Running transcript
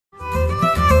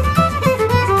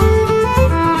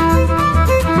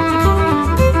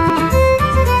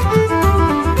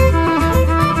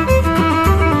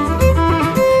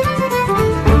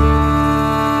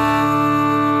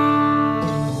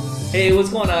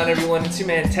on, everyone? It's your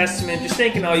man Testament. Just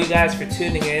thanking all you guys for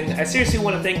tuning in. I seriously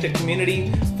want to thank the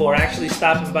community for actually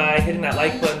stopping by, hitting that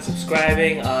like button,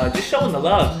 subscribing, just showing the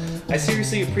love. I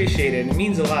seriously appreciate it, and it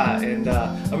means a lot, and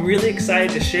I'm really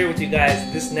excited to share with you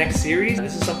guys this next series.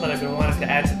 This is something I've been wanting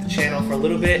to add to the channel for a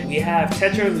little bit. We have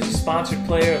Tetra, who's a sponsored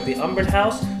player of the Umbron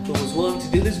house, who was willing to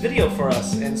do this video for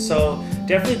us, and so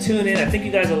definitely tune in. I think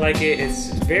you guys will like it.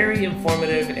 It's very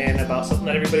informative and about something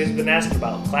that everybody's been asking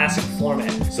about, classic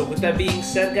format. So with that being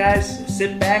said, guys,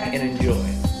 sit back and enjoy.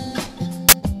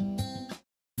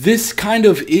 This kind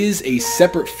of is a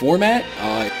separate format.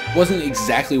 It wasn't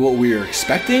exactly what we were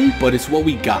expecting, but it's what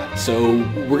we got. So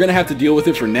we're gonna have to deal with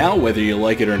it for now, whether you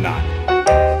like it or not.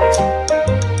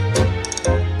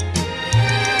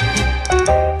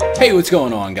 Hey, what's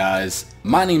going on, guys?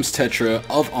 My name's Tetra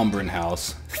of Umbron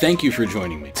House. Thank you for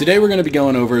joining me. Today we're going to be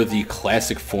going over the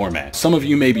classic format. Some of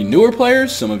you may be newer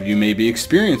players, some of you may be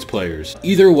experienced players.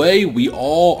 Either way, we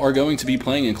all are going to be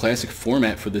playing in classic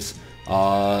format for this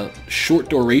short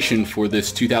duration for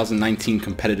this 2019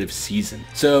 competitive season.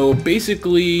 So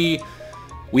basically,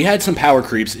 we had some power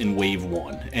creeps in Wave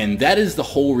 1, and that is the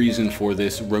whole reason for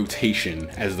this rotation,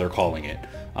 as they're calling it.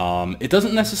 It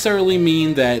doesn't necessarily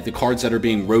mean that the cards that are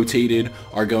being rotated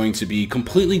are going to be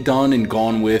completely done and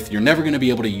gone with. You're never going to be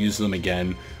able to use them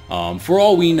again. For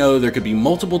all we know, there could be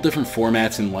multiple different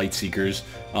formats in Lightseekers,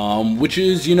 which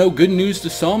is, you know, good news to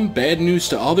some, bad news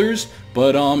to others,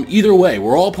 but either way,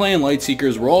 we're all playing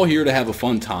Lightseekers, we're all here to have a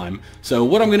fun time. So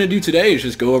what I'm going to do today is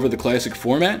just go over the classic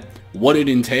format, what it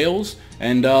entails,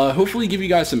 and hopefully give you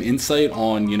guys some insight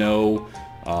on, you know,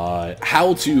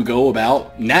 how to go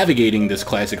about navigating this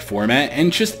classic format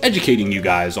and just educating you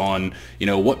guys on, you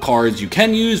know, what cards you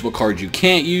can use, what cards you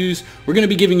can't use. We're going to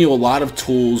be giving you a lot of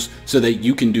tools so that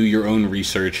you can do your own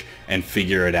research and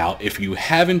figure it out if you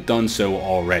haven't done so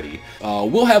already.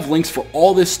 We'll have links for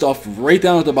all this stuff right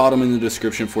down at the bottom in the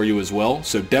description for you as well,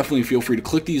 so definitely feel free to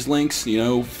click these links, you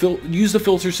know, use the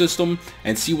filter system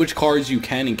and see which cards you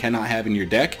can and cannot have in your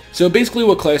deck. So basically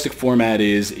what classic format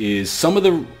is some of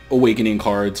the Awakening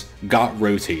cards got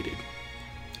rotated.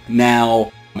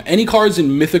 Now, any cards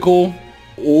in Mythical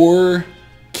or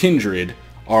Kindred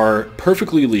are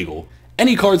perfectly legal.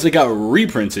 Any cards that got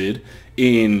reprinted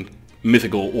in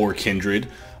Mythical or Kindred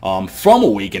from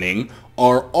Awakening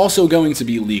are also going to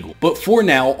be legal. But for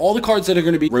now, all the cards that are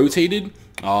going to be rotated,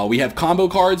 we have combo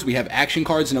cards, we have action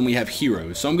cards, and then we have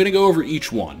heroes. So I'm going to go over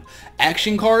each one.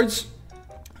 Action cards,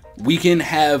 we can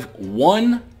have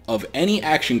one of any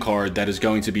action card that is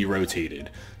going to be rotated.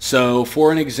 So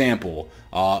for an example,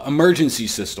 emergency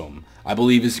system, I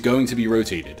believe, is going to be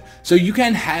rotated. So you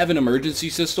can have an emergency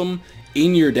system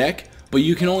in your deck, but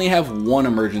you can only have one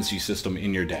emergency system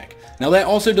in your deck. Now that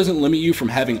also doesn't limit you from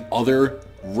having other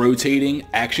rotating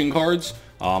action cards.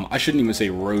 I shouldn't even say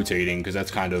rotating because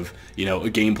that's kind of, you know, a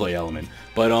gameplay element.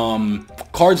 But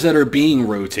cards that are being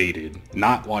rotated,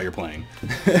 not while you're playing.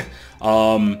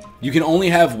 You can only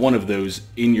have one of those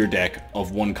in your deck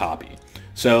of one copy.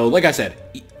 So like I said,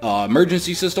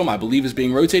 emergency system I believe is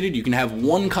being rotated. You can have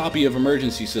one copy of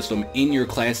emergency system in your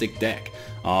classic deck.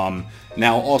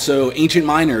 Now also Ancient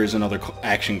Miner is another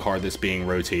action card that's being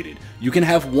rotated. You can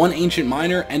have one Ancient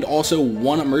Miner and also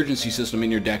one emergency system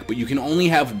in your deck, but you can only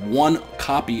have one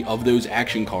copy of those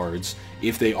action cards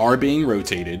if they are being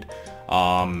rotated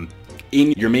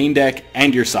in your main deck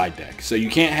and your side deck. So you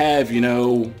can't have, you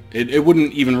know, it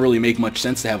wouldn't even really make much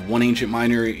sense to have one Ancient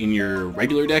Miner in your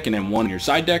regular deck and then one in your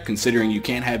side deck, considering you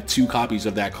can't have two copies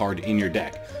of that card in your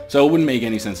deck. So it wouldn't make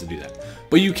any sense to do that.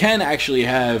 But you can actually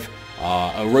have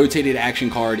a rotated action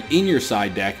card in your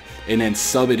side deck and then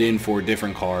sub it in for a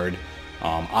different card.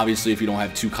 Obviously, if you don't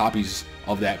have two copies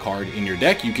of that card in your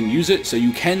deck, you can use it. So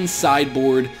you can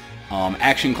sideboard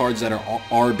action cards that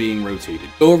are being rotated.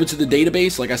 Go over to the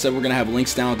database. Like I said, we're going to have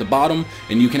links down at the bottom,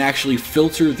 and you can actually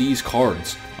filter these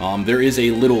cards. There is a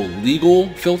little legal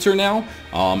filter now.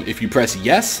 If you press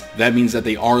yes, that means that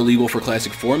they are legal for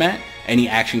classic format. Any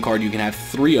action card you can have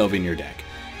 3 of in your deck.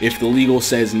 If the legal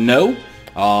says no,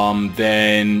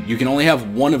 then you can only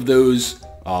have one of those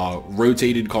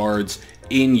rotated cards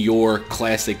in your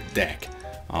classic deck.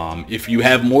 If you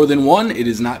have more than one, it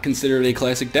is not considered a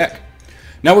classic deck.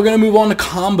 Now we're going to move on to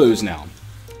combos now.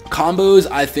 Combos,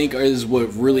 I think, is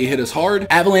what really hit us hard.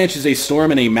 Avalanche is a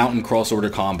Storm and a Mountain cross-order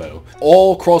combo.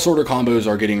 All cross-order combos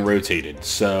are getting rotated,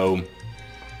 so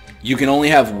you can only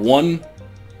have one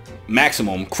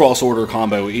maximum cross-order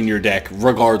combo in your deck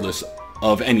regardless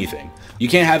of anything. You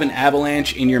can't have an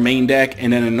avalanche in your main deck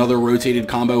and then another rotated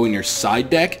combo in your side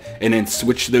deck and then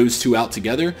switch those two out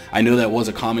together. I know that was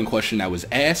a common question that was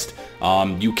asked.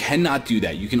 You cannot do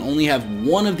that. You can only have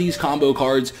one of these combo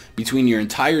cards between your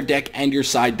entire deck and your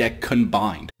side deck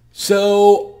combined.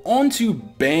 So on to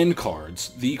ban cards,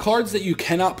 the cards that you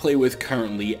cannot play with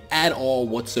currently at all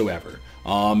whatsoever.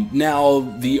 Now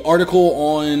the article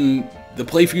on the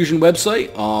PlayFusion website,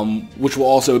 which will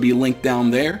also be linked down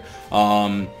there,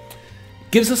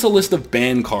 gives us a list of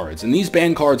banned cards, and these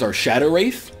banned cards are Shadow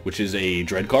Wraith, which is a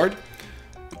Dread card,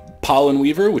 Pollen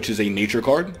Weaver, which is a Nature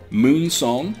card, Moon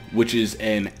Song, which is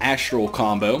an Astral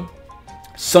combo,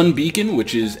 Sun Beacon,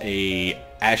 which is a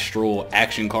Astral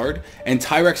action card, and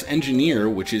Tyrex Engineer,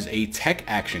 which is a Tech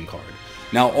action card.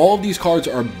 Now all of these cards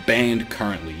are banned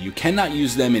currently. You cannot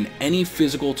use them in any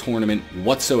physical tournament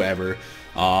whatsoever.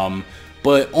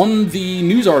 But on the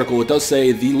news article it does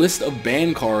say the list of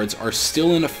banned cards are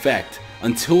still in effect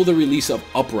until the release of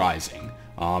Uprising,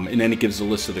 and then it gives a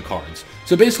list of the cards.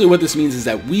 So basically what this means is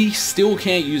that we still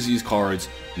can't use these cards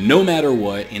no matter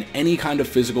what in any kind of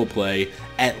physical play,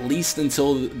 at least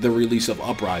until the release of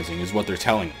Uprising is what they're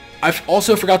telling me. I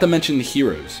also forgot to mention the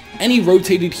heroes. Any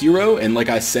rotated hero, and like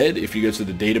I said, if you go to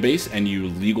the database and you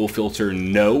legal filter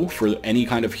no for any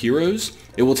kind of heroes,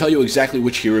 it will tell you exactly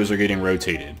which heroes are getting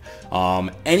rotated.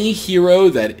 Any hero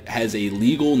that has a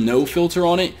legal no filter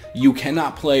on it, you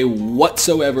cannot play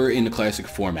whatsoever in the classic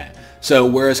format. So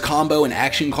whereas combo and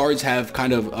action cards have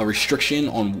kind of a restriction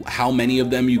on how many of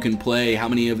them you can play, how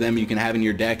many of them you can have in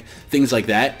your deck, things like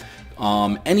that,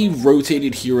 any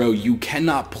rotated hero you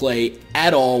cannot play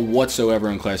at all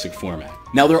whatsoever in classic format.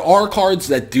 Now there are cards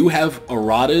that do have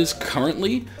erratas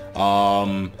currently,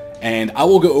 and I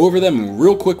will go over them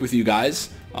real quick with you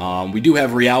guys. We do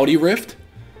have Reality Rift,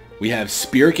 we have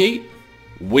Spirit Gate,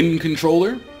 Wind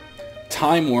Controller,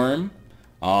 Time Worm,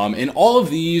 and all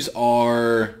of these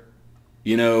are,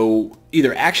 you know,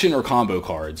 either action or combo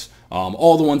cards.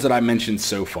 All the ones that I mentioned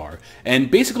so far.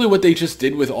 And basically what they just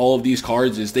did with all of these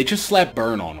cards is they just slapped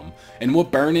burn on them. And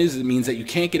what burn is, it means that you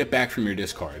can't get it back from your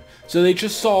discard. So they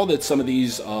just saw that some of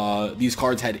these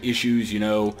cards had issues, you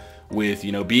know, with,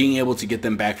 you know, being able to get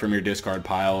them back from your discard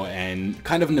pile and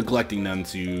kind of neglecting them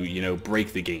to, you know,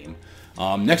 break the game.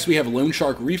 Next we have Loan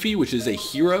Shark Reefy, which is a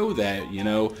hero that, you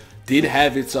know, did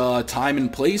have its time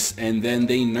and place, and then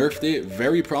they nerfed it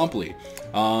very promptly.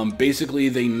 Basically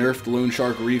they nerfed Loan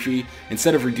Shark Reefy.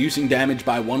 Instead of reducing damage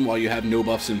by 1 while you have no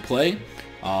buffs in play,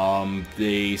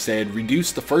 they said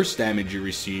reduce the first damage you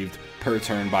received per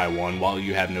turn by 1 while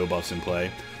you have no buffs in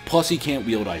play, plus he can't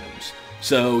wield items.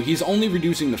 So he's only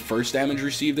reducing the first damage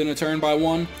received in a turn by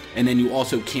 1, and then you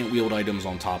also can't wield items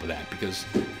on top of that, because,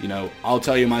 you know, I'll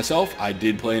tell you myself, I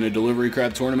did play in a Delivery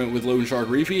Crab tournament with Loan Shark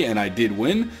Reefy, and I did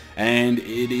win, and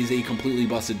it is a completely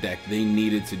busted deck. They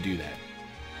needed to do that.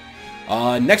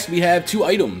 Next we have 2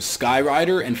 items,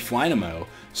 Skyrider and Flynamo.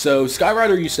 So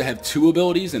Skyrider used to have 2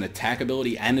 abilities, an attack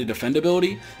ability and a defend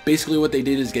ability. Basically what they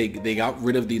did is they got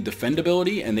rid of the defend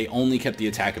ability and they only kept the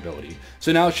attack ability.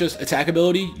 So now it's just attack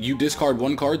ability, you discard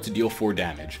 1 card to deal 4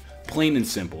 damage. Plain and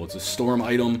simple. It's a storm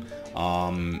item.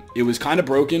 It was kind of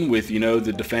broken with, you know,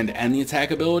 the defend and the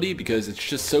attack ability because it's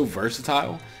just so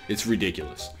versatile. It's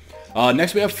ridiculous.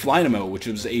 Next we have Flynamo, which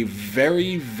was a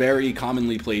very, very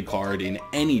commonly played card in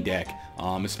any deck,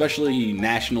 especially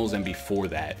Nationals and before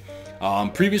that.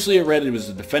 Previously it read it was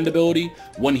a defend ability,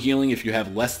 1 healing if you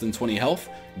have less than 20 health,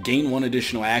 gain 1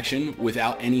 additional action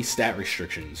without any stat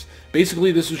restrictions.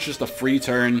 Basically this was just a free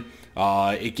turn.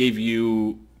 It gave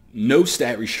you no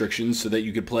stat restrictions so that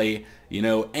you could play, you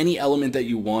know, any element that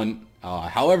you want,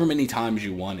 however many times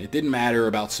you want. It didn't matter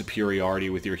about superiority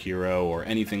with your hero or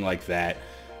anything like that.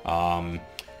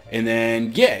 And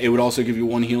then, yeah, it would also give you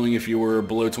 1 healing if you were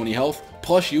below 20 health,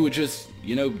 plus you would just,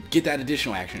 you know, get that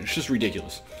additional action. It's just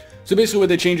ridiculous. So basically what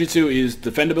they changed it to is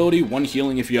defend ability, 1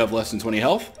 healing if you have less than 20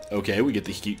 health. Okay, we get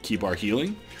to keep our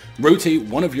healing. Rotate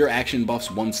 1 of your action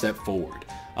buffs 1 step forward.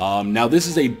 Now this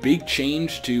is a big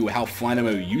change to how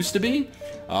Flynamo used to be.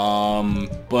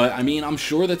 But I mean, I'm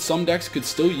sure that some decks could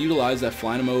still utilize that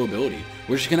Flynamo ability.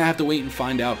 We're just gonna have to wait and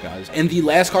find out, guys. And the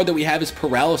last card that we have is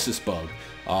Paralysis Bug.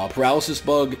 Paralysis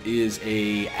Bug is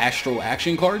a Astral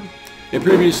action card. It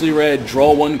previously read,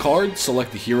 draw 1 card,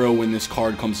 select the hero when this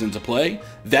card comes into play.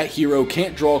 That hero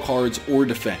can't draw cards or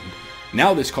defend.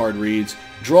 Now this card reads,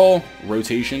 draw,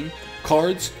 rotation,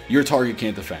 cards, your target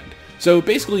can't defend. So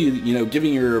basically, you know,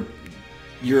 giving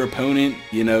your opponent,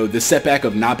 you know, the setback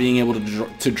of not being able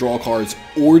to draw cards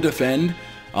or defend,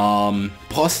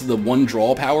 plus the 1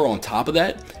 draw power on top of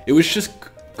that, it was just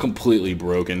completely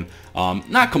broken.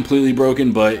 Not completely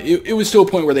broken, but it was to a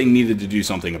point where they needed to do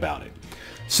something about it.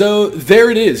 So there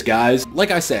it is, guys. Like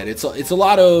I said, it's a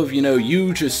lot of,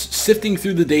 you just sifting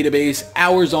through the database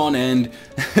hours on end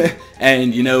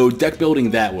and, deck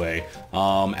building that way.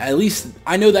 At least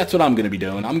I know that's what I'm going to be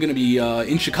doing. I'm going to be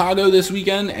in Chicago this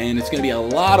weekend, and it's going to be a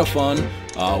lot of fun.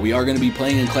 We are going to be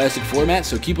playing in Classic format,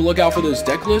 so keep a lookout for those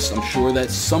deck lists. I'm sure that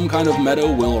some kind of meta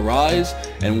will arise,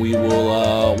 and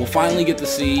we'll finally get to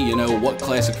see, what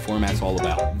Classic format's all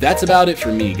about. That's about it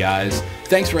for me, guys.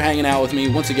 Thanks for hanging out with me.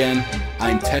 Once again,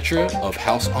 I'm Tetra of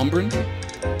House Umbron.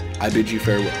 I bid you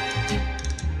farewell.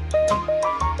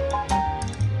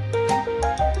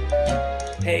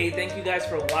 Hey, thank you guys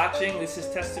for watching. This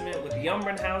is Testament with the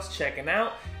Umbron House checking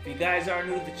out. If you guys are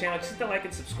new to the channel, just hit the like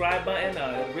and subscribe button.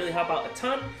 It'll really help out a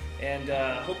ton. And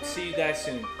hope to see you guys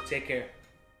soon. Take care.